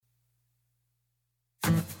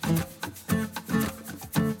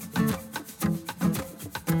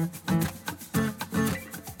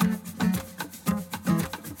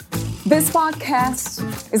This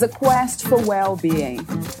podcast is a quest for well-being,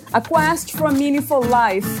 a quest for a meaningful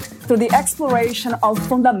life through the exploration of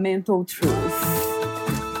fundamental truth.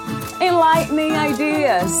 Enlightening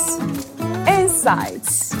ideas,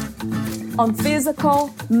 insights on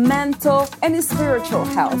physical, mental, and spiritual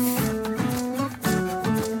health.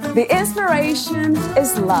 The inspiration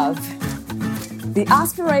is love. The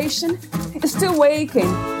aspiration is to awaken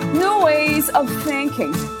new ways of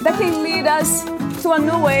thinking that can lead us to a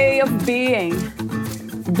new way of being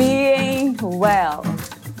well.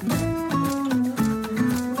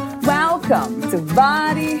 Welcome to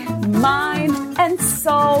Body, Mind, and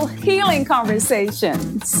Soul Healing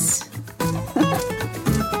Conversations.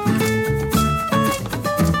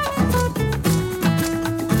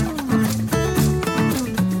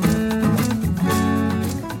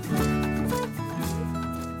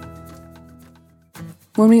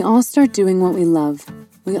 When we all start doing what we love,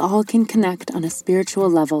 we all can connect on a spiritual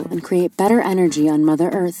level and create better energy on Mother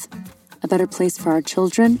Earth, a better place for our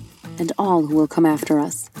children and all who will come after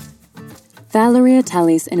us. Valeria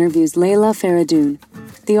Telis interviews Leila Faradoon,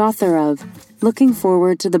 the author of Looking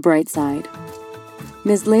Forward to the Bright Side.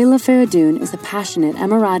 Ms. Leila Faradoon is a passionate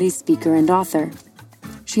Emirati speaker and author.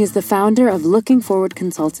 She is the founder of Looking Forward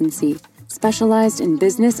Consultancy, specialized in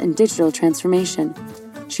business and digital transformation.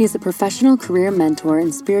 She is a professional career mentor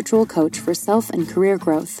and spiritual coach for self and career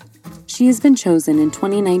growth. She has been chosen in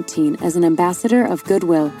 2019 as an ambassador of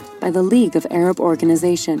goodwill by the League of Arab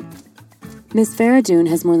Organization. Ms. Faradoon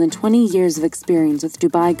has more than 20 years of experience with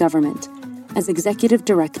Dubai government as executive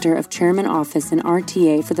director of chairman office in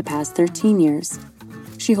RTA for the past 13 years.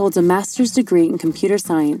 She holds a master's degree in computer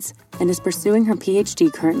science and is pursuing her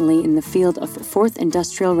PhD currently in the field of Fourth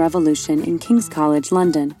Industrial Revolution in King's College,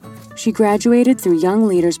 London. She graduated through Young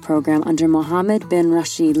Leaders Program under Mohammed bin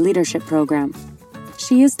Rashid Leadership Program.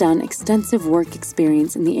 She has done extensive work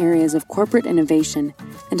experience in the areas of corporate innovation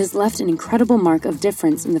and has left an incredible mark of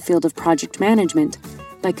difference in the field of project management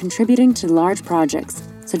by contributing to large projects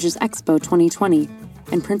such as Expo 2020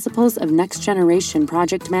 and principles of next-generation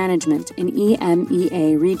project management in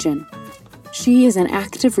EMEA region. She is an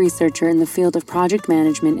active researcher in the field of project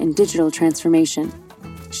management and digital transformation.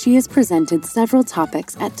 She has presented several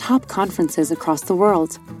topics at top conferences across the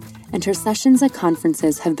world, and her sessions at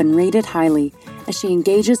conferences have been rated highly as she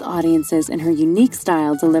engages audiences in her unique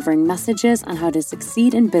style delivering messages on how to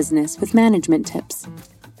succeed in business with management tips.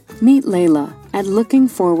 Meet Leila at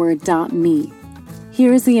lookingforward.me.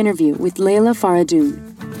 Here is the interview with Leila Faradoon.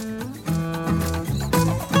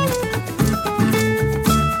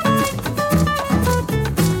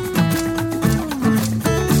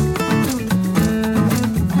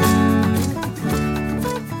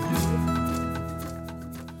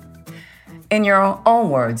 In your own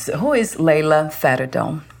words, who is Leila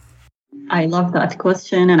Faradoon? I love that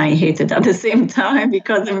question and I hate it at the same time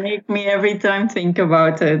because it makes me every time think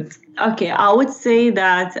about it. Okay, I would say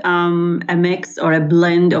that a mix or a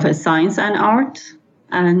blend of a science and art.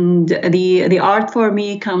 And the art for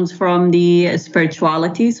me comes from the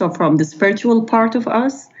spirituality, so from the spiritual part of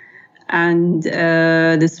us and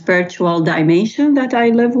the spiritual dimension that I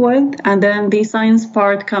live with. And then the science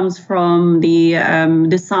part comes from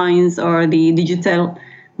the science or the digital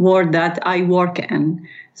world that I work in.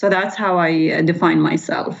 So that's how I define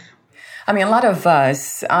myself. I mean, a lot of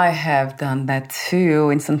us, I have done that too.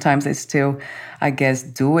 And sometimes I still, I guess,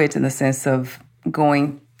 do it in the sense of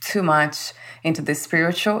going too much into the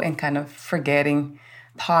spiritual and kind of forgetting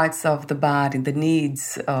parts of the body, the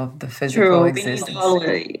needs of the physical existence.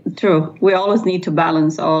 True. We always need to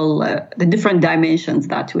balance all the different dimensions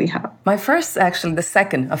that we have. My first, actually, the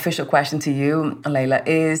second official question to you, Leila,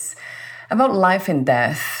 is about life and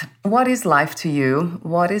death. What is life to you?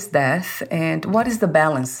 What is death? And what is the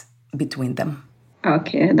balance between them?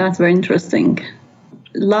 Okay, that's very interesting.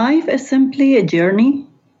 Life is simply a journey,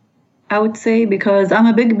 I would say, because I'm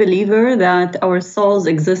a big believer that our souls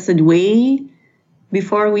existed way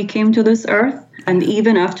before we came to this earth. And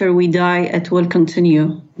even after we die, it will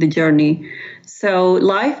continue the journey. So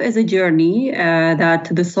life is a journey that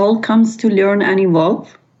the soul comes to learn and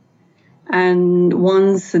evolve. And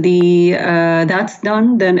once that's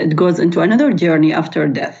done, then it goes into another journey after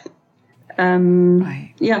death.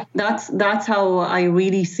 Right. Yeah, that's how I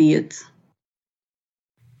really see it.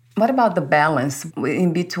 What about the balance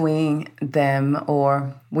in between them?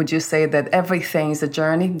 Or would you say that everything is a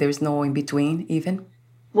journey? There's no in between even?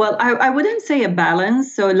 Well, I wouldn't say a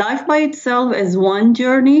balance. So life by itself is one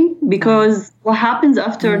journey because what happens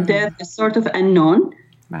after death is sort of unknown.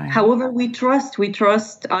 Right. However,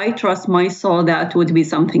 I trust my soul that would be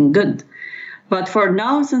something good. But for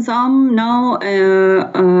now, since I'm now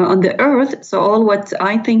on the earth, so all what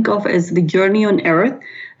I think of is the journey on earth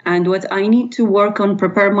and what I need to work on,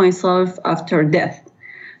 prepare myself after death.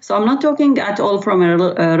 So I'm not talking at all from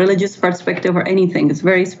a religious perspective or anything. It's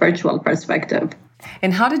very spiritual perspective.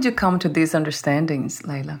 And how did you come to these understandings,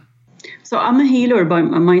 Layla? So I'm a healer by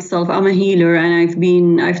myself. I'm a healer,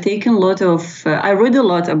 and I've taken a lot of. I read a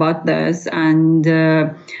lot about this, and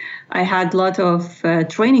I had a lot of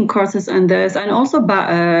training courses on this, and also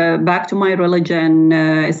back to my religion,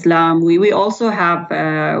 Islam. We also have.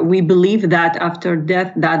 We believe that after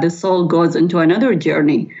death, that the soul goes into another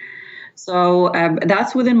journey. So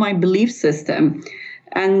that's within my belief system,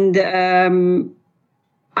 and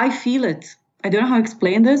I feel it. I don't know how to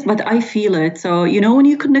explain this, but I feel it. So, when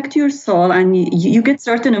you connect to your soul and you get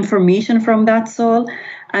certain information from that soul,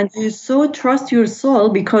 and you so trust your soul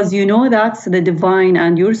because that's the divine,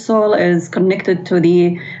 and your soul is connected to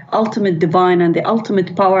the ultimate divine and the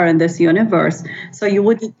ultimate power in this universe. So you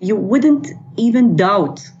wouldn't even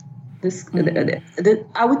doubt this.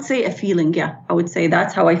 I would say a feeling. Yeah, I would say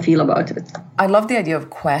that's how I feel about it. I love the idea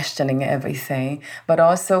of questioning everything, but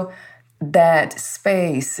also that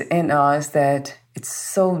space in us that it's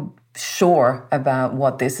so sure about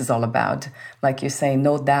what this is all about. Like you're saying,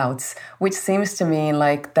 no doubts, which seems to me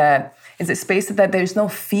like that is a space that there's no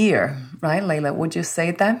fear, right, Layla? Would you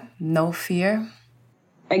say that? No fear?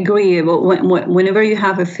 I agree. But whenever you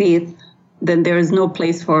have a faith, then there is no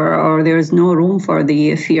place or there is no room for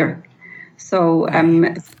the fear. So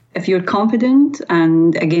if you're confident,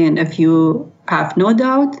 and again, if you have no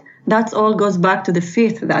doubt, that all goes back to the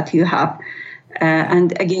faith that you have.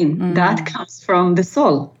 And again, that comes from the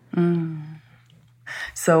soul.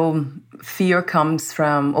 So fear comes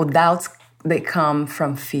from, or doubts, they come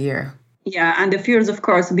from fear. Yeah, and the fears, of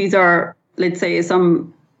course, these are, let's say,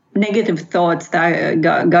 some negative thoughts that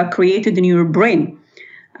got created in your brain.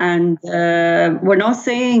 And we're not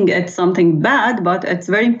saying it's something bad, but it's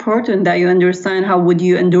very important that you understand how would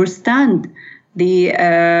you understand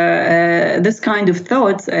this kind of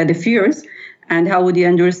thoughts, the fears, and how would you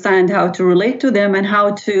understand how to relate to them and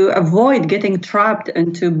how to avoid getting trapped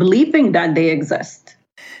into believing that they exist.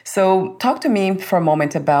 So talk to me for a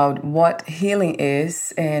moment about what healing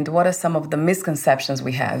is and what are some of the misconceptions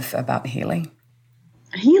we have about healing.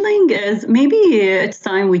 Healing is, maybe it's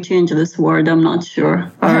time we change this word, I'm not sure,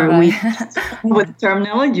 or we with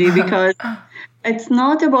terminology, because it's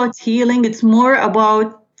not about healing, it's more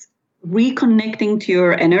about reconnecting to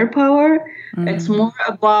your inner power. It's more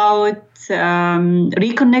about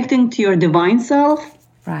reconnecting to your divine self.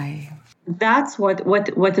 Right. That's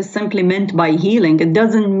what is simply meant by healing. It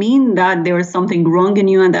doesn't mean that there is something wrong in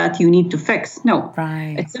you and that you need to fix. No.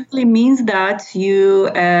 Right. It simply means that you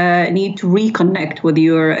need to reconnect with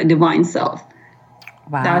your divine self.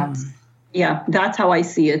 Wow. That's how I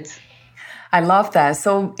see it. I love that.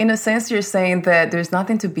 So in a sense, you're saying that there's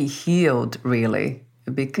nothing to be healed, really.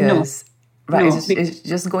 Because it's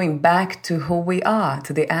just going back to who we are,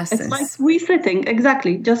 to the essence. It's like resetting,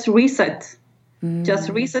 exactly. Just reset, just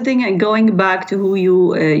resetting and going back to who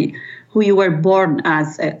you were born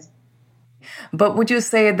as. But would you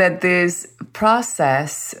say that this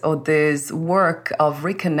process or this work of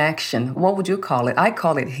reconnection, what would you call it? I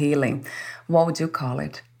call it healing. What would you call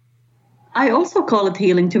it? I also call it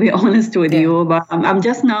healing, to be honest with you. But I'm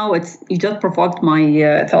just now, you just provoked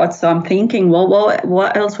my thoughts. So I'm thinking, well,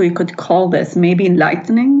 what else we could call this? Maybe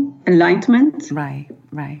enlightenment. Right.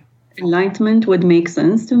 Enlightenment would make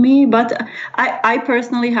sense to me. But I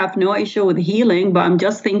personally have no issue with healing. But I'm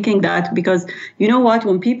just thinking that because, you know what,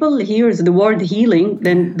 when people hear the word healing,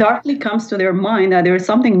 then darkly comes to their mind that there is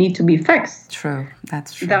something need to be fixed. True.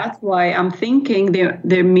 That's true. That's why I'm thinking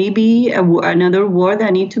there may be another word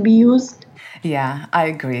that need to be used. Yeah, I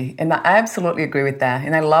agree. And I absolutely agree with that.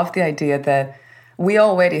 And I love the idea that we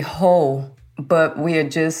already whole, but we are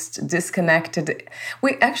just disconnected.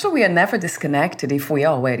 We are never disconnected if we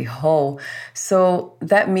are already whole. So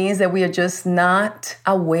that means that we are just not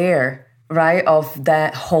aware, right, of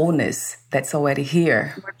that wholeness that's already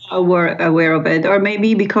here. We're aware of it, or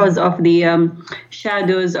maybe because of the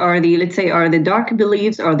shadows or the dark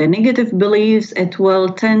beliefs or the negative beliefs, it will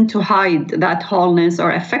tend to hide that wholeness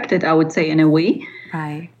or affect it, I would say, in a way.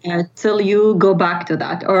 Right. Till you go back to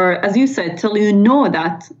that, or as you said, till you know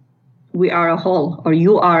that we are a whole or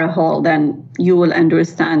you are a whole, then you will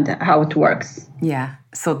understand how it works. Yeah.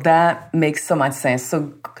 So that makes so much sense.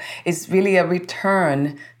 So it's really a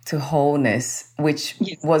return to wholeness, which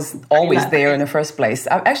was always there in the first place.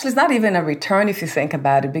 Actually, it's not even a return if you think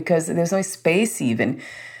about it, because there's no space even.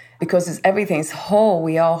 because everything's whole,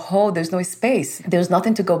 we are whole, there's no space. There's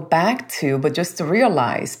nothing to go back to, but just to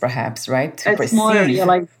realize, perhaps, right? To it's more a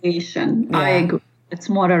realization. Yeah. I agree. It's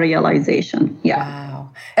more a realization. Yeah.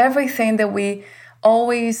 Wow. Everything that we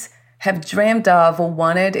always have dreamed of or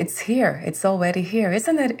wanted, it's here. It's already here.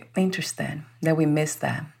 Isn't it interesting that we miss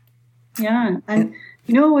that? Yeah. And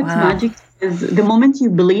you know what's magic is the moment you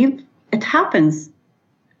believe, it happens.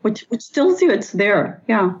 Which tells you it's there,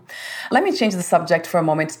 yeah. Let me change the subject for a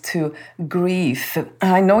moment to grief.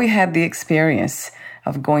 I know you had the experience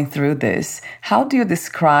of going through this. How do you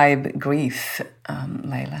describe grief,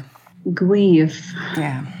 Leila? Grief.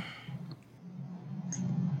 Yeah.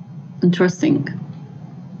 Interesting.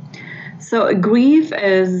 So grief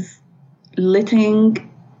is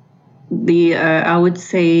letting the, I would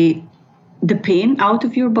say, the pain out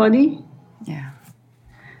of your body. Yeah.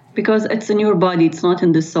 Because it's in your body, it's not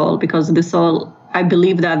in the soul. Because the soul, I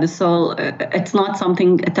believe that the soul, it's not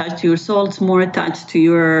something attached to your soul. It's more attached to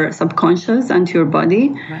your subconscious and to your body.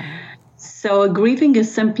 Right. So grieving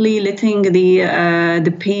is simply letting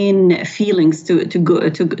the pain feelings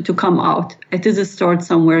to come out. It is stored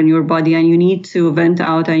somewhere in your body, and you need to vent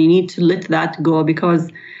out, and you need to let that go, because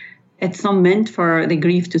it's not meant for the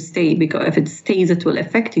grief to stay, because if it stays, it will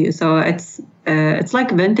affect you. So it's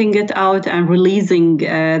like venting it out and releasing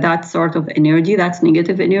that sort of energy, that's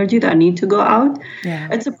negative energy that need to go out. Yeah.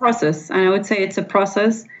 It's a process, and I would say it's a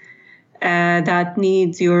process that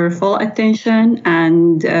needs your full attention.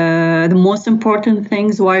 And the most important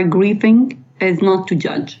things while grieving is not to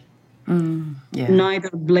judge. Neither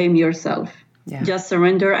blame yourself. Yeah. Just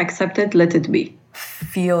surrender, accept it, let it be.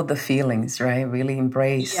 Feel the feelings, right? Really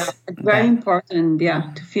embrace. Yeah, it's very important,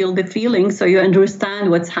 to feel the feeling so you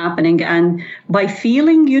understand what's happening. And by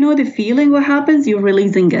feeling, the feeling, what happens, you're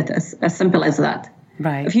releasing it, as simple as that.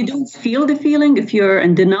 Right. If you don't feel the feeling, if you're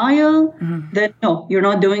in denial, then no, you're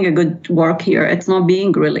not doing a good work here. It's not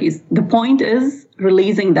being released. The point is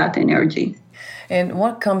releasing that energy. And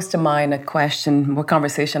what comes to mind, a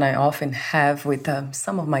conversation I often have with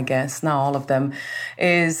some of my guests, not all of them,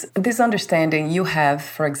 is this understanding you have,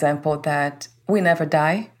 for example, that we never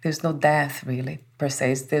die. There's no death, really, per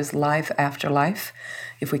se. There's life after life,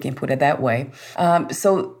 if we can put it that way.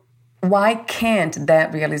 So why can't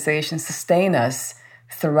that realization sustain us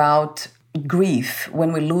throughout grief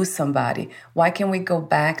when we lose somebody? Why can't we go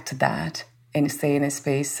back to that and stay in a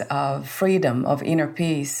space of freedom, of inner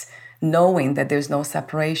peace, knowing that there's no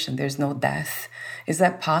separation, there's no death? Is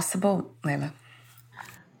that possible, Leila?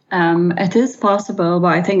 It is possible,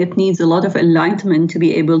 but I think it needs a lot of enlightenment to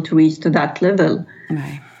be able to reach to that level.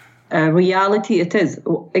 Right. Reality, it is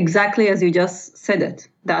exactly as you just said it.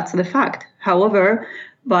 That's the fact. However,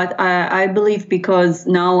 but I believe because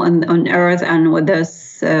now on Earth and with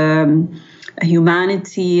this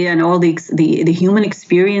humanity and all the human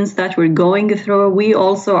experience that we're going through, we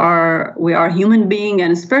are human beings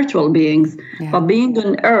and spiritual beings. Yeah. But being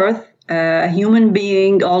on Earth, a human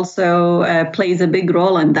being also plays a big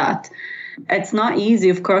role in that. It's not easy,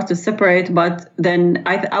 of course, to separate, but then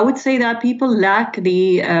I would say that people lack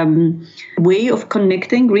the way of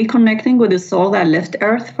reconnecting with the soul that left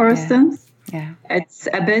Earth, for instance. Yeah. It's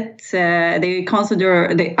a bit, they consider,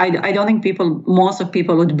 I don't think most of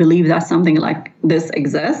people would believe that something like this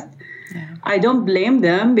exists. Yeah. I don't blame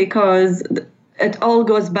them, because it all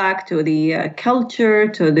goes back to the culture,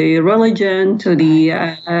 to the religion, to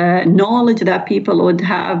the knowledge that people would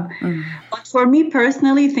have. But for me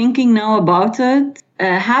personally, thinking now about it,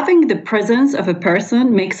 having the presence of a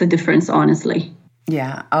person makes a difference, honestly.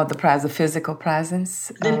 Yeah, the physical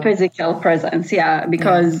presence. The physical presence,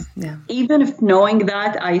 because even if knowing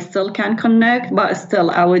that, I still can connect, but still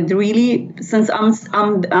I would really, since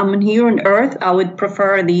I'm here on Earth, I would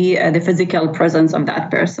prefer the physical presence of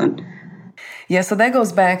that person. Yeah, so that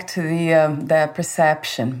goes back to the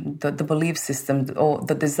perception, the belief system, or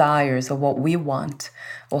the desires of what we want,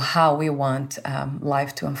 or how we want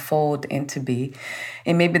life to unfold and to be.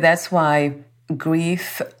 And maybe that's why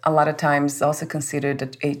grief a lot of times also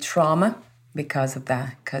considered a trauma because of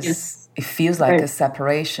that, because it feels like a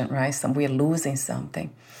separation, right? We're losing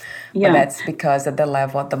something. But that's because at the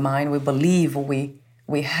level of the mind, we believe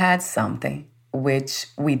we had something, which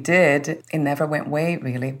we did. It never went away,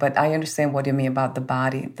 really. But I understand what you mean about the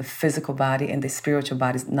body, the physical body and the spiritual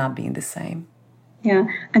body not being the same. Yeah.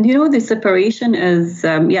 And the separation is,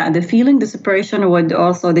 the feeling, the separation would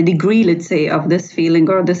also, the degree, let's say, of this feeling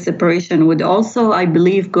or this separation would also, I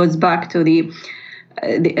believe, goes back to to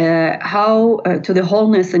the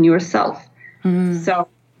wholeness in yourself. So,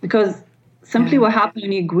 because Simply what happens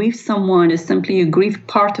when you grieve someone is simply you grieve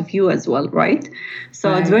part of you as well, right?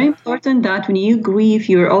 So it's very important that when you grieve,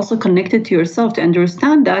 you're also connected to yourself to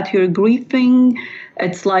understand that you're grieving.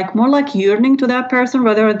 It's like more like yearning to that person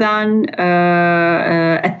rather than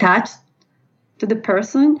attached to the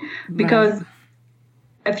person. Because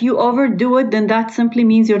if you overdo it, then that simply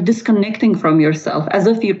means you're disconnecting from yourself, as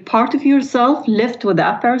if you're part of yourself left with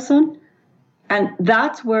that person. And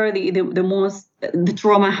that's where the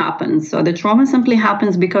trauma happens. So the trauma simply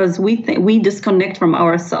happens because we disconnect from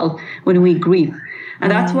ourselves when we grieve. And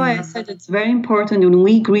that's why I said it's very important when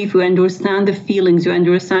we grieve, we understand the feelings, we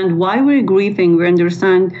understand why we're grieving, we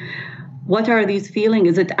understand what are these feelings.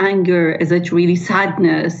 Is it anger? Is it really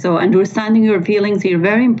sadness? So understanding your feelings here,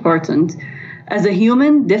 very important. As a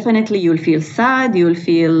human, definitely you'll feel sad, you'll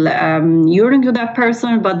feel yearning to that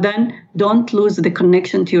person, but then don't lose the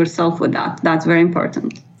connection to yourself with that. That's very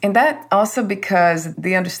important. And that also because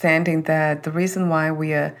the understanding that the reason why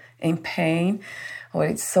we are in pain, or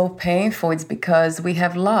it's so painful, it's because we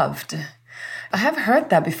have loved. I have heard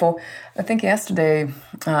that before. I think yesterday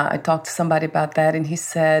I talked to somebody about that, and he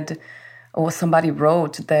said, or somebody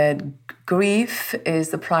wrote that grief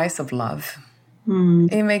is the price of love.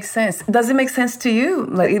 It makes sense. Does it make sense to you?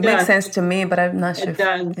 Like it makes sense to me, but I'm not sure. It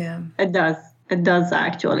does. It does. It does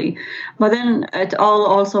actually. But then it all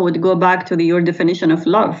also would go back to your definition of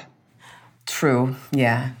love. True.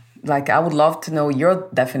 Yeah. Like I would love to know your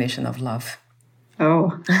definition of love.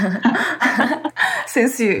 Oh.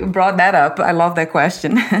 Since you brought that up, I love that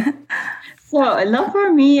question. So love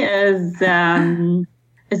for me is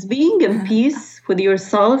being in peace with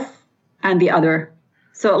yourself and the other.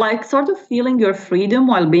 So like sort of feeling your freedom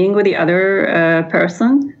while being with the other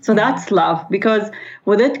person. So that's love, because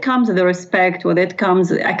with it comes the respect, with it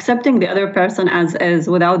comes accepting the other person as is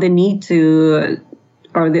without the need to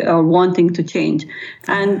or wanting to change.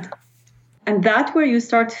 And that's where you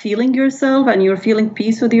start feeling yourself and you're feeling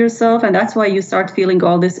peace with yourself. And that's why you start feeling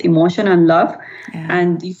all this emotion and love. Yeah.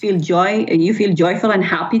 And you feel joyful and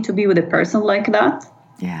happy to be with a person like that.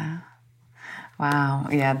 Yeah. Wow.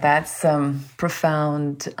 Yeah, that's a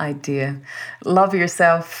profound idea. Love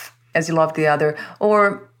yourself as you love the other.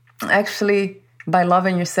 Or actually, by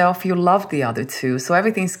loving yourself, you love the other too. So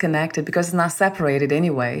everything's connected because it's not separated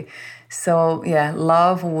anyway. So yeah,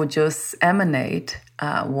 love will just emanate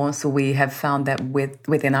once we have found that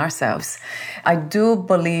within ourselves. I do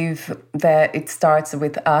believe that it starts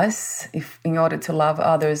with us. If in order to love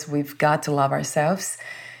others, we've got to love ourselves.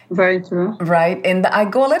 Very true. Right. And I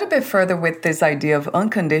go a little bit further with this idea of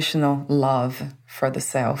unconditional love for the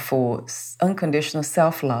self, or unconditional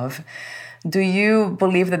self-love. Do you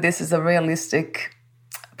believe that this is a realistic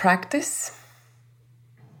practice?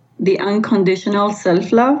 The unconditional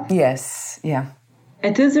self-love? Yes. Yeah.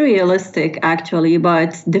 It is realistic, actually, but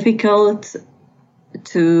it's difficult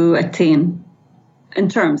to attain. In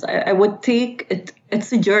terms, I would take it.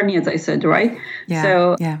 It's a journey, as I said, right? Yeah.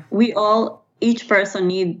 So each person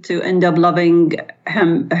need to end up loving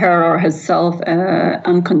him, her, or herself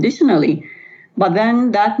unconditionally. But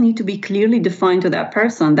then that need to be clearly defined to that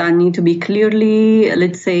person. That need to be clearly,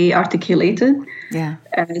 let's say, articulated. Yeah.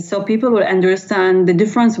 So people will understand the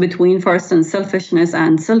difference between, for instance, selfishness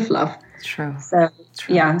and self-love. True. So,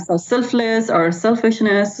 yeah, so selfless or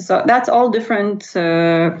selfishness. So that's all different.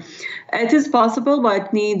 It is possible, but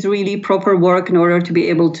it needs really proper work in order to be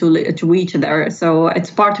able to reach there. So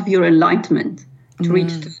it's part of your enlightenment to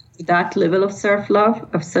reach to that level of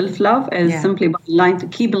self-love, is simply by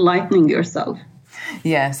keep enlightening yourself.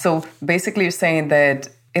 Yeah, so basically you're saying that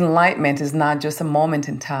enlightenment is not just a moment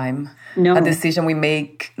in time, a decision we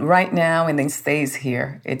make right now and then stays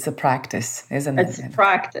here. It's a practice, isn't it? It's a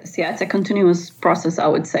practice, yeah. It's a continuous process, I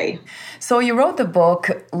would say. So you wrote the book,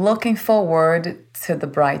 Looking Forward to the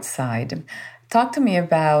Bright Side. Talk to me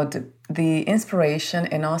about the inspiration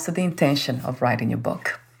and also the intention of writing your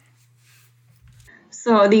book.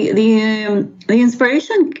 So the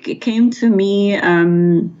inspiration came to me.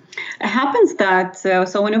 It happens that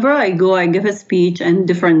so whenever I give a speech and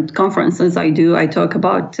different conferences I talk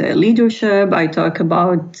about leadership. I talk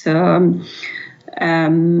about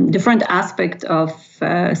different aspects of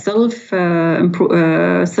self-love,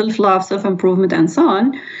 self-improvement, and so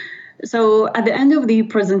on. So at the end of the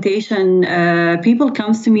presentation, people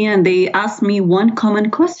comes to me and they ask me one common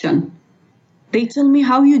question. They tell me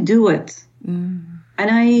how you do it.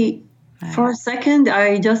 And for a second,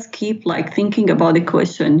 I just keep thinking about the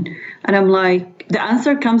question. And I'm like, the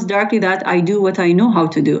answer comes directly that I do what I know how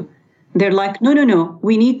to do. They're like, no,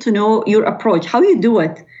 we need to know your approach, how you do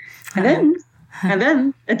it. And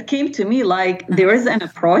then it came to me there is an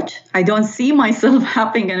approach. I don't see myself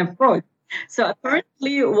having an approach. So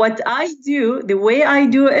apparently what I do, the way I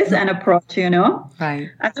do is an approach, Right.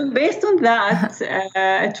 And so based on that,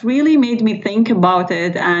 it really made me think about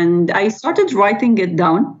it. And I started writing it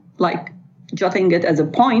down, like jotting it as a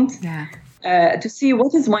point, to see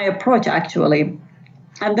what is my approach actually.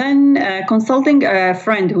 And then consulting a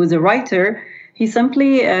friend who is a writer, he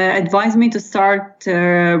simply advised me to start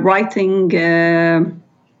writing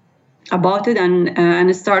about it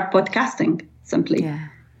and start podcasting simply. Yeah.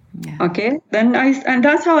 Okay. And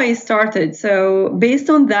that's how I started. So based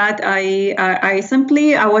on that, I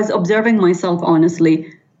was observing myself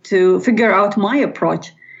honestly to figure out my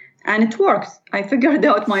approach, and it works. I figured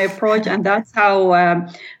out my approach, and that's how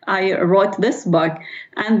I wrote this book.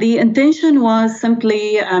 And the intention was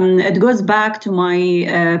simply, it goes back to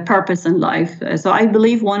my purpose in life. So I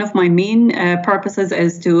believe one of my main purposes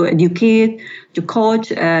is to educate, to coach,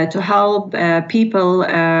 to help people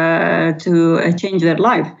to change their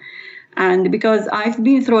life. And because I've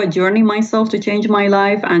been through a journey myself to change my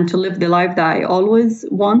life and to live the life that I always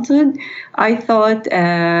wanted, I thought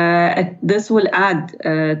this will add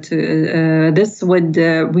this would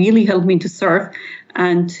really help me to serve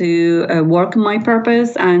and to work my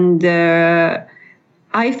purpose. And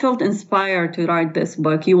I felt inspired to write this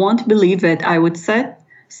book. You won't believe it. I would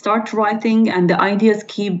start writing, and the ideas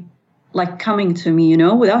keep coming to me,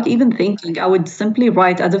 without even thinking. I would simply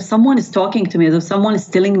write as if someone is talking to me, as if someone is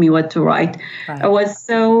telling me what to write. Right. It was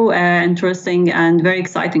so interesting and very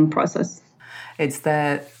exciting process. It's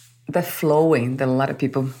the flowing that a lot of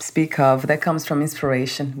people speak of that comes from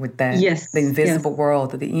inspiration with the invisible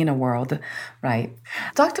world, the inner world, right?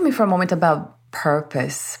 Talk to me for a moment about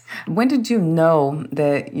purpose. When did you know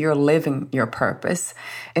that you're living your purpose?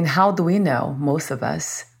 And how do we know, most of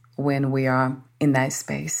us, when we are in that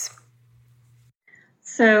space?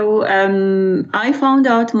 So I found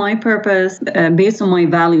out my purpose based on my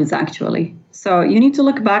values, actually. So you need to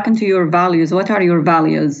look back into your values. What are your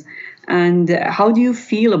values? And how do you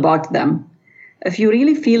feel about them? If you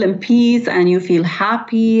really feel in peace and you feel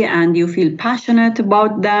happy and you feel passionate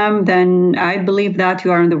about them, then I believe that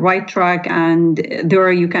you are on the right track, and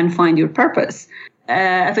there you can find your purpose.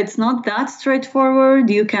 If it's not that straightforward,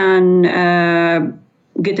 you can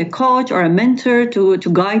get a coach or a mentor to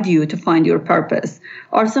guide you to find your purpose,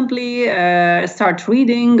 or simply start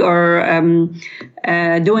reading or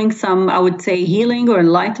doing some, I would say, healing or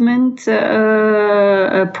enlightenment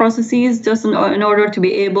processes just in order to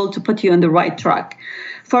be able to put you on the right track.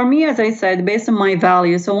 For me, as I said, based on my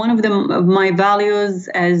values, so one of my values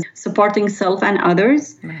is supporting self and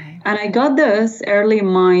others. Right. And I got this early.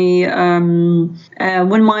 When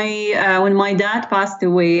my dad passed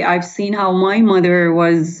away, I've seen how my mother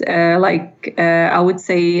was I would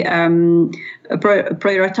say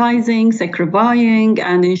prioritizing, sacrificing,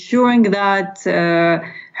 and ensuring that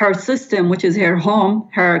her system, which is her home,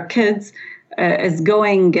 her kids, is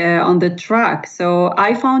going on the track. So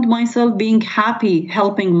I found myself being happy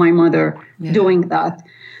helping my mother doing that.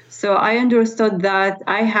 So I understood that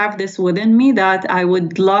I have this within me that I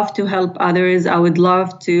would love to help others. I would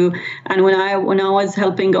love to, and when I was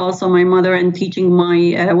helping also my mother and teaching my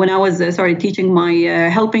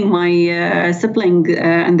helping my sibling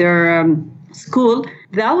in their school,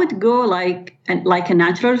 that would go like a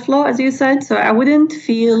natural flow, as you said. So I wouldn't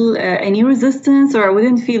feel any resistance, or I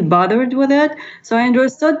wouldn't feel bothered with it. So I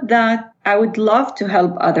understood that I would love to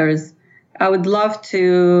help others. I would love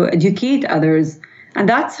to educate others. And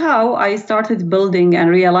that's how I started building and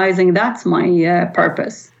realizing that's my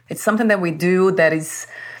purpose. It's something that we do that is,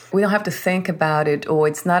 we don't have to think about it, or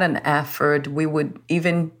it's not an effort. We would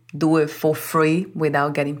even do it for free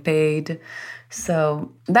without getting paid.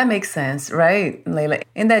 So that makes sense, right, Leila?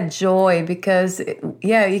 In that joy, because,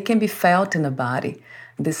 it can be felt in the body.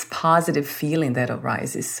 This positive feeling that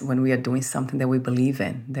arises when we are doing something that we believe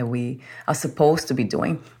in, that we are supposed to be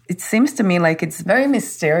doing. It seems to me like it's very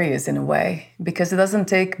mysterious in a way, because it doesn't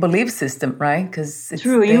take belief system, right? Because it's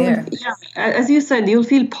true. There. As you said, you'll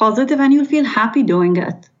feel positive and you'll feel happy doing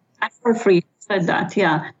it. And for free, you said that,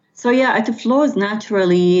 So it flows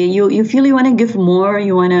naturally. You feel you want to give more,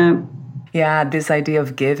 you want to... Yeah, this idea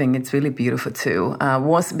of giving, it's really beautiful too. Of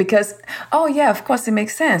course it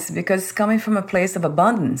makes sense, because it's coming from a place of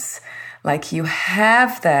abundance. Like you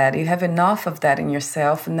have that, you have enough of that in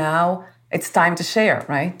yourself. Now it's time to share,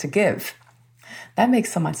 right? To give. That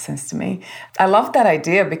makes so much sense to me. I love that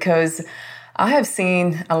idea, because I have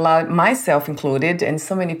seen a lot, myself included, and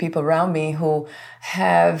so many people around me who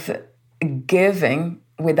have giving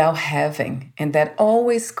without having, and that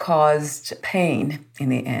always caused pain in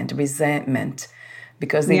the end, resentment,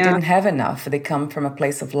 because they didn't have enough. They come from a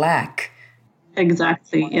place of lack.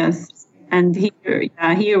 Exactly, yes. And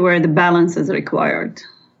here where the balance is required,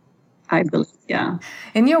 I believe, yeah.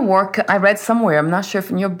 In your work, I read somewhere, I'm not sure if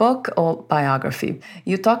in your book or biography,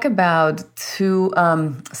 you talk about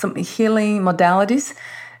some healing modalities,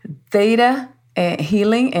 theta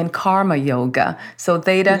healing and karma yoga. So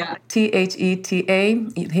theta, Theta,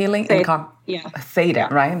 healing and karma. Yeah. Theta,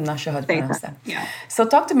 right? I'm not sure how to pronounce that. Yeah. So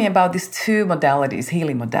talk to me about these two modalities,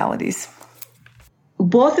 healing modalities.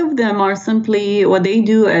 Both of them are simply what they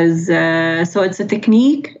do is, so it's a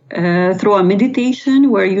technique through a meditation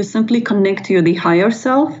where you simply connect to the higher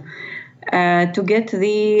self to get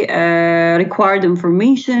the required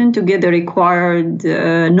information, to get the required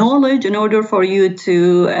knowledge in order for you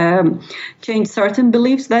to change certain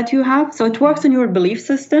beliefs that you have. So it works in your belief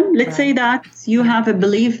system. Let's say that you have a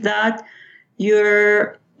belief that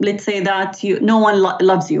no one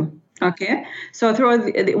loves you. Okay, so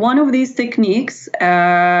through one of these techniques,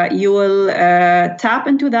 you will tap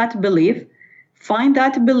into that belief, find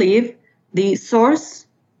that belief, the source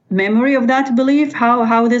memory of that belief,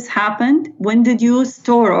 how this happened, when did you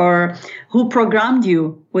store or who programmed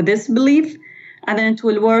you with this belief, and then it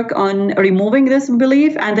will work on removing this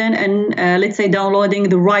belief, and then let's say downloading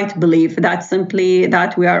the right belief, that's simply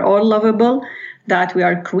that we are all lovable, that we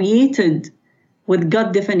are created with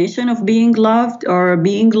God definition of being loved or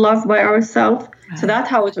being loved by ourselves. Right. So that's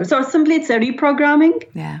how it works. So simply it's a reprogramming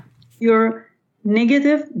your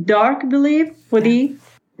negative, dark belief with the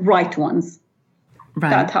right ones. Right.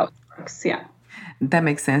 That's how it works, yeah. That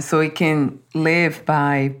makes sense. So we can live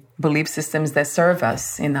by belief systems that serve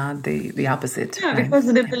us and not the opposite. Yeah, right? Because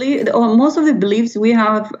most of the beliefs we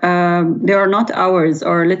have, they are not ours,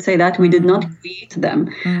 or let's say that we did not create them.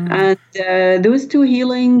 And those two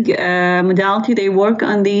healing modality, they work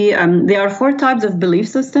on there are 4 types of belief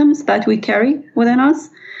systems that we carry within us.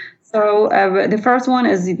 So the first one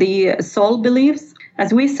is the soul beliefs.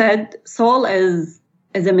 As we said, soul is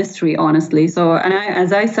a mystery, honestly. So,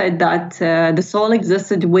 as I said, that the soul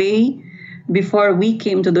existed way before we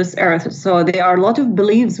came to this earth. So there are a lot of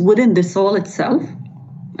beliefs within the soul itself.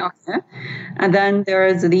 Okay. And then there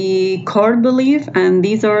is the core belief, and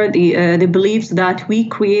these are the beliefs that we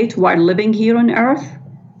create while living here on earth,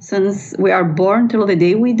 since we are born till the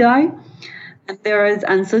day we die. And there is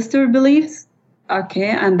ancestor beliefs. Okay,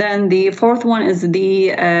 and then the 4th one is the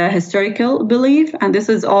historical belief, and this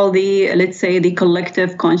is all let's say, the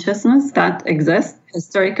collective consciousness that exists,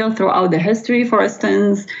 historical throughout the history. For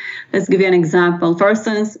instance, let's give you an example. For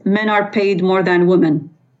instance, men are paid more than women.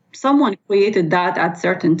 Someone created that at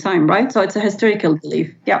certain time, right? So it's a historical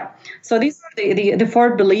belief. Yeah. So these are the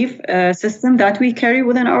 4 belief system that we carry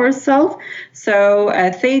within ourselves. So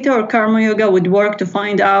theta or karma yoga would work to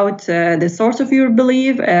find out the source of your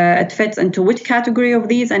belief. It fits into which category of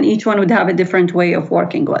these, and each one would have a different way of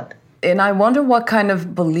working with. And I wonder what kind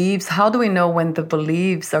of beliefs, how do we know when the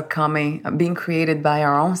beliefs are being created by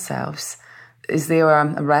our own selves? Is there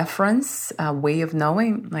a reference, a way of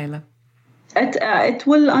knowing, Layla? It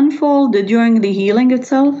will unfold during the healing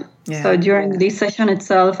itself. Yeah. So during the session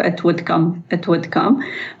itself, it would come.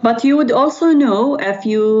 But you would also know if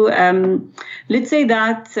you, let's say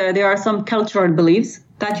that there are some cultural beliefs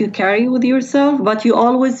that you carry with yourself, but you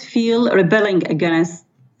always feel rebelling against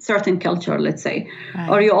certain culture, let's say, right.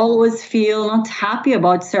 Or you always feel not happy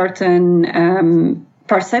about certain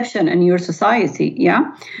perception in your society.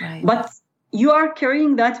 Yeah. Right. But you are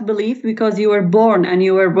carrying that belief because you were born and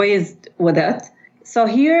you were raised with it. So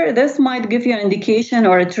here, this might give you an indication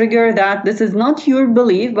or a trigger that this is not your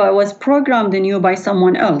belief, but was programmed in you by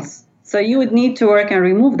someone else. So you would need to work and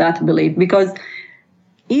remove that belief, because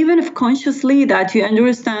even if consciously that you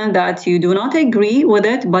understand that you do not agree with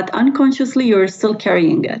it, but unconsciously you're still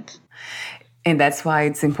carrying it. And that's why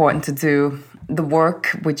it's important to do the work,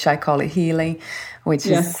 which I call it healing, which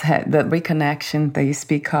is the reconnection that you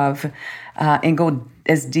speak of, and go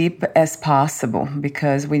as deep as possible,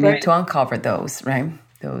 because we need to uncover those, right?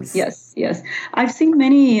 Those. Yes. I've seen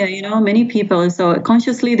many people. So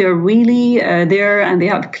consciously, they're really there, and they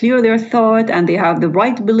have clear their thought, and they have the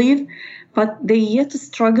right belief, but they yet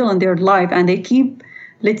struggle in their life, and they keep,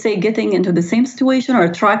 let's say, getting into the same situation or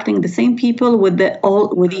attracting the same people with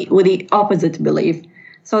the opposite belief.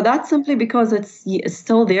 So that's simply because it's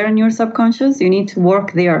still there in your subconscious. You need to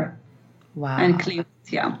work there. Wow. And clear it.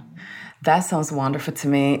 Yeah. That sounds wonderful to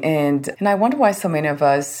me. And I wonder why so many of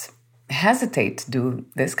us hesitate to do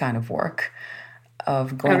this kind of work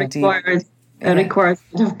of going deep. It requires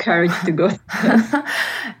a lot of courage to go through.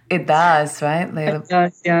 It does, right, Layla? It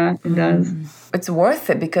does, yeah, it does. It's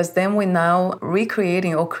worth it, because then we're now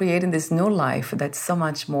recreating or creating this new life that's so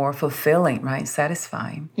much more fulfilling, right?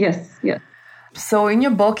 Satisfying. Yes. So in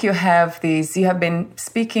your book, you have been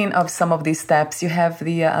speaking of some of these steps. You have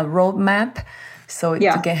the roadmap. So it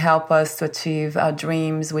can help us to achieve our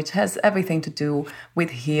dreams, which has everything to do with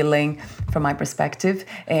healing from my perspective.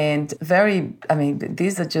 And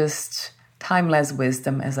these are just timeless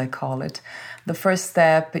wisdom, as I call it. The first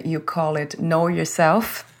step, you call it know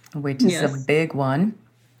yourself, which is a big one.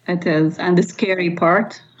 It is. And the scary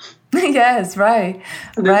part. Yes, right.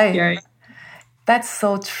 Right. Scary. That's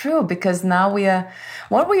so true, because now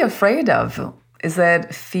what we're afraid of is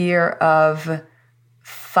that fear of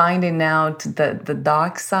finding out the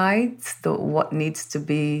dark sides, what needs to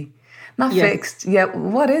be not fixed. Yeah,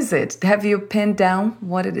 what is it? Have you pinned down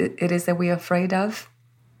what it is that we're afraid of?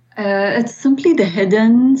 It's simply the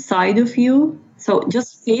hidden side of you. So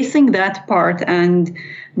just facing that part and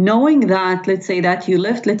knowing that, let's say that you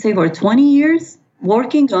lived, for 20 years,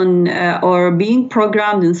 working on or being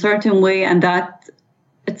programmed in a certain way, and that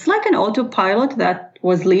it's like an autopilot that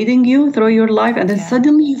was leading you through your life, and then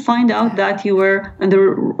suddenly you find out that you were on the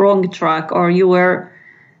wrong track, or you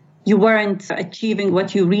weren't achieving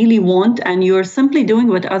what you really want, and you're simply doing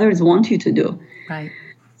what others want you to do. Right.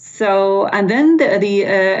 So, and then it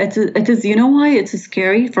is, you know why it's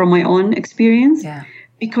scary from my own experience? Yeah.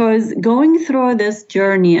 Because going through this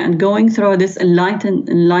journey and going through this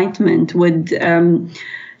enlightenment would,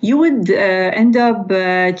 you would end up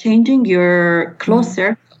changing your close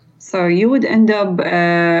circle. So you would end up,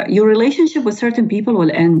 your relationship with certain people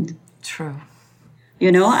will end. True.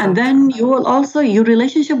 And then you will also, your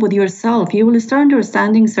relationship with yourself, you will start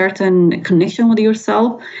understanding certain connection with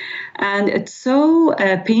yourself. And it's so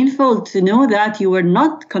painful to know that you were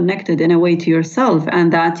not connected in a way to yourself,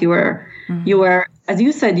 and that you were, as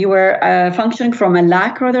you said, you were functioning from a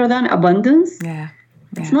lack rather than abundance. Yeah.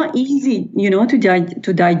 It's not easy,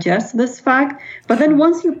 to digest this fact. But then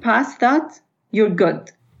once you pass that, you're good.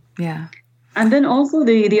 Yeah. And then also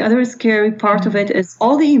the other scary part of it is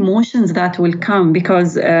all the emotions that will come,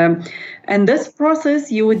 because in this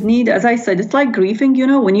process you would need, as I said, it's like grieving.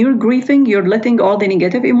 When you're grieving, you're letting all the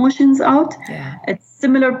negative emotions out. Yeah. It's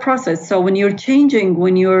similar process. So when you're changing,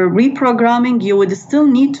 when you're reprogramming, you would still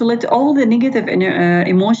need to let all the negative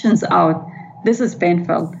emotions out. This is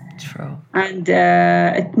painful. True. And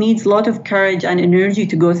it needs a lot of courage and energy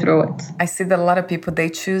to go through it. I see that a lot of people, they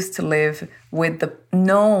choose to live with the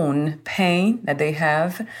known pain that they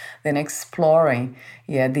have, then exploring,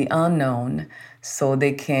 the unknown, so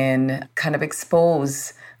they can kind of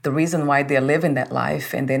expose the reason why they're living that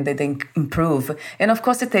life, and then they think improve. And of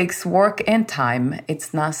course, it takes work and time.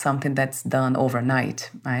 It's not something that's done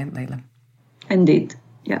overnight, right, Leila? Indeed,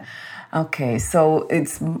 yeah. Okay, so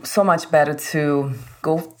it's so much better to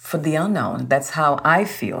go for the unknown. That's how I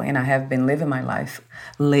feel, and I have been living my life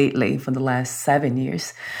lately for the last 7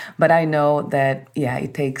 years. But I know that,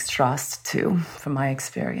 it takes trust too, from my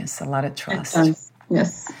experience, a lot of trust.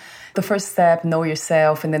 Yes. The first step, know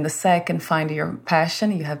yourself, and then the second, find your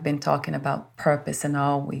passion. You have been talking about purpose and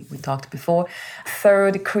all, we talked before.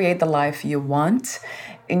 Third, create the life you want.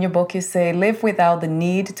 In your book, you say, live without the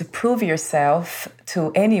need to prove yourself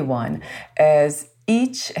to anyone, as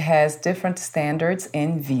each has different standards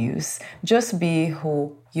and views. Just be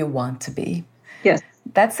who you want to be. Yes.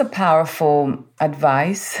 That's a powerful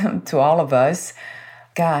advice to all of us.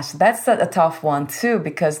 Gosh, that's a tough one too,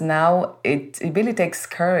 because now it really takes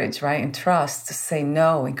courage, right? And trust to say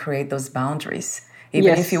no and create those boundaries,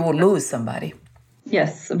 even if you will lose somebody.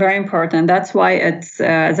 Yes, very important. That's why it's,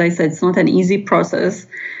 as I said, it's not an easy process.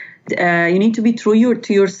 You need to be true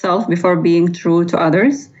to yourself before being true to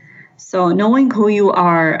others. So knowing who you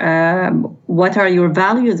are, what are your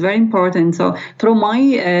values, is very important. So through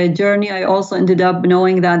my journey, I also ended up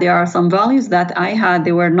knowing that there are some values that I had.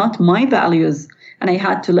 They were not my values, and I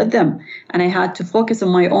had to let them, and I had to focus on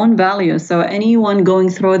my own values. So anyone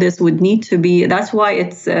going through this would need to be, that's why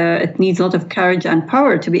it needs a lot of courage and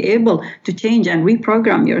power to be able to change and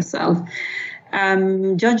reprogram yourself.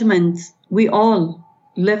 Judgment, we all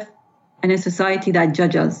live in a society that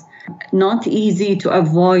judges. Not easy to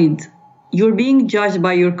avoid. You're being judged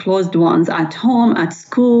by your closed ones at home, at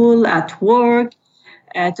school, at work.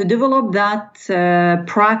 To develop that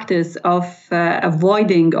practice of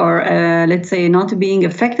avoiding or, let's say, not being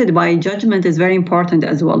affected by judgment is very important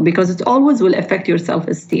as well, because it always will affect your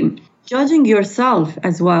self-esteem. Judging yourself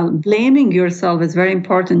as well, blaming yourself is very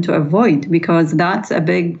important to avoid, because that's a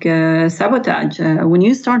big sabotage. When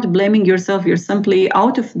you start blaming yourself, you're simply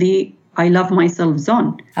out of the I love myself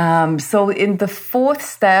zone. So in the fourth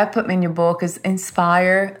step in your book is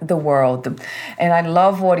inspire the world. And I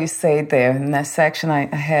love what you say there in that section.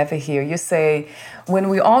 I have it here. You say, when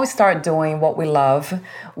we all start doing what we love,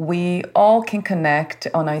 we all can connect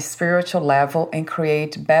on a spiritual level and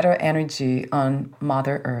create better energy on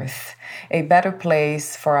Mother Earth, a better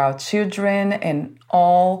place for our children and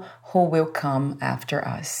all who will come after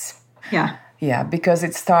us. Yeah. Yeah, because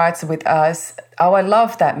it starts with us. Oh, I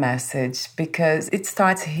love that message because it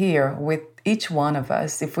starts here with each one of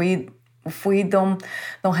us. If we don't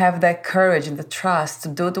have that courage and the trust to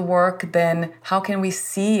do the work, then how can we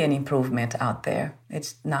see an improvement out there?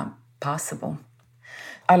 It's not possible.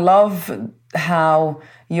 I love how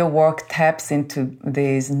your work taps into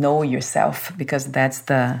this know yourself, because that's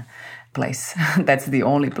the place. That's the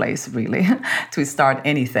only place, really, to start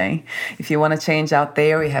anything. If you want to change out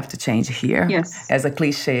there, you have to change here. Yes. As a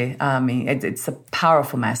cliche, I mean, it's a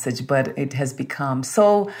powerful message, but it has become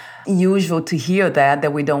so usual to hear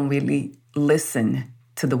that we don't really listen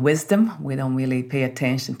to the wisdom. We don't really pay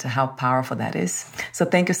attention to how powerful that is. So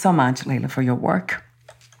thank you so much, Leila, for your work.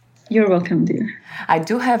 You're welcome, dear. I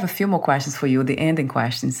do have a few more questions for you, the ending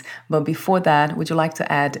questions. But before that, would you like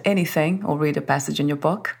to add anything or read a passage in your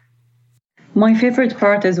book? My favorite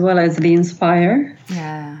part as well as the inspire.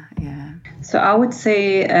 Yeah. So I would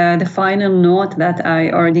say the final note that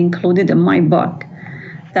I already included in my book,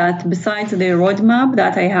 that besides the roadmap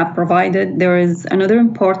that I have provided, there is another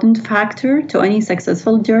important factor to any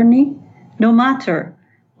successful journey. No matter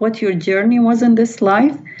what your journey was in this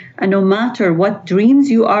life, and no matter what dreams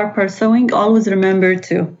you are pursuing, always remember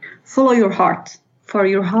to follow your heart, for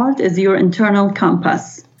your heart is your internal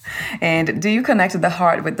compass. And do you connect the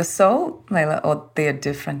heart with the soul, Leila, or they are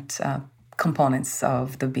different components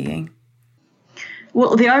of the being?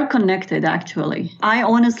 Well, they are connected, actually. I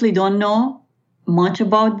honestly don't know much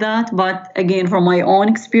about that, but again, from my own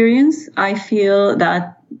experience, I feel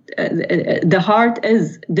that the heart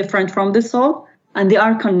is different from the soul, and they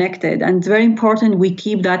are connected. And it's very important we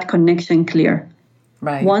keep that connection clear.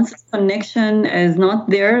 Right. Once connection is not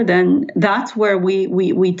there, then that's where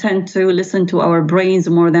we tend to listen to our brains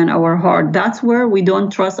more than our heart. That's where we don't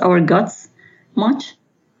trust our guts much,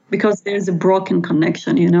 because there's a broken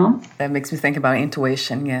connection, you know? That makes me think about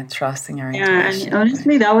intuition, trusting our intuition. Yeah, and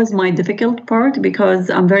honestly, that was my difficult part, because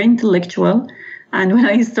I'm very intellectual. And when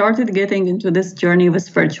I started getting into this journey of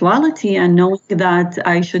spirituality and knowing that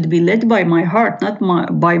I should be led by my heart, not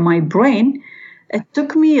by my brain, it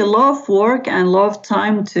took me a lot of work and a lot of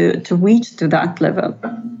time to reach to that level.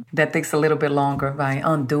 That takes a little bit longer by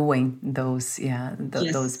undoing those,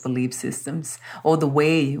 those belief systems, or the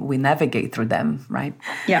way we navigate through them, right?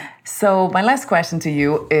 Yeah. So my last question to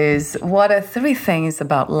you is, what are 3 things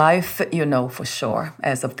about life you know for sure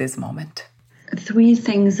as of this moment? 3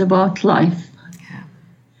 things about life. Yeah.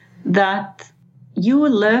 That you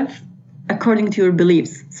will live according to your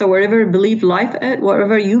beliefs. So wherever you believe life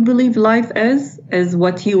is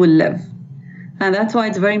what you will live. And that's why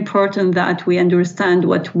it's very important that we understand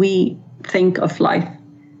what we think of life.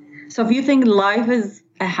 So if you think life is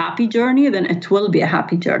a happy journey, then it will be a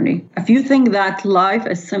happy journey. If you think that life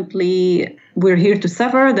is simply we're here to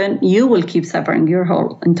suffer, then you will keep suffering your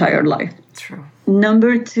whole entire life. True.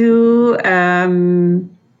 Number 2,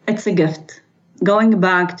 it's a gift. Going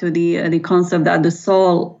back to the concept that the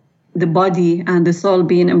soul, the body and the soul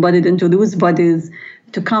being embodied into those bodies,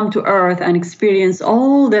 to come to earth and experience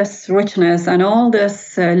all this richness and all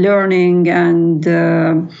this learning and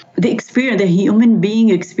the human being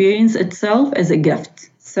experience itself is a gift.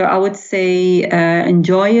 So I would say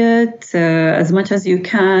enjoy it as much as you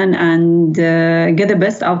can and get the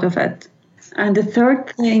best out of it. And the third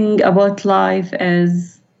thing about life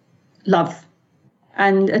is love.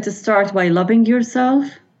 And it starts by loving yourself,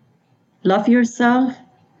 love yourself,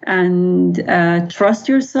 and trust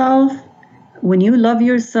yourself. When you love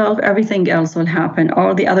yourself, everything else will happen.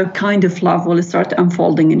 All the other kind of love will start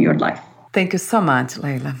unfolding in your life. Thank you so much,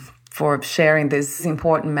 Leila, for sharing these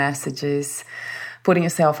important messages, putting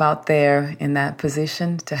yourself out there in that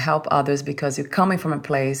position to help others, because you're coming from a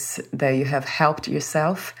place that you have helped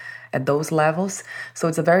yourself at those levels. So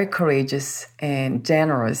it's a very courageous and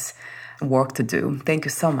generous work to do. Thank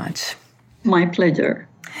you so much. My pleasure.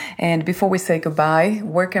 And before we say goodbye,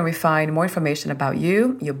 where can we find more information about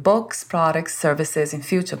you, your books, products, services, and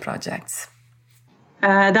future projects?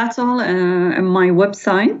 That's all on my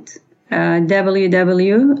website,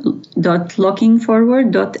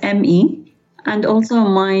 www.lookingforward.me, and also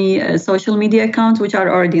my social media accounts, which are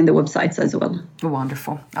already in the websites as well.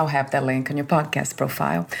 Wonderful. I'll have that link on your podcast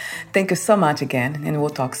profile. Thank you so much again, and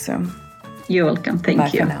we'll talk soon. You're welcome.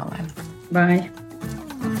 Thank you. Bye for now, Leila. Bye.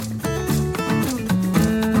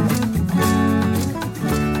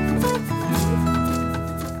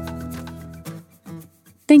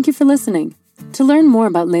 Thank you for listening. To learn more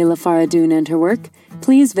about Laila Faradoon and her work,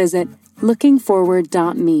 please visit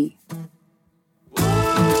lookingforward.me.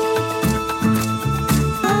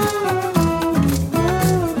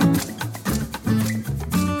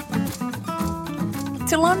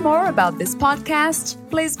 To learn more about this podcast,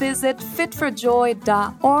 please visit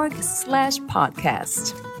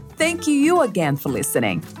fitforjoy.org/podcast. Thank you again for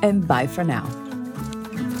listening, and bye for now.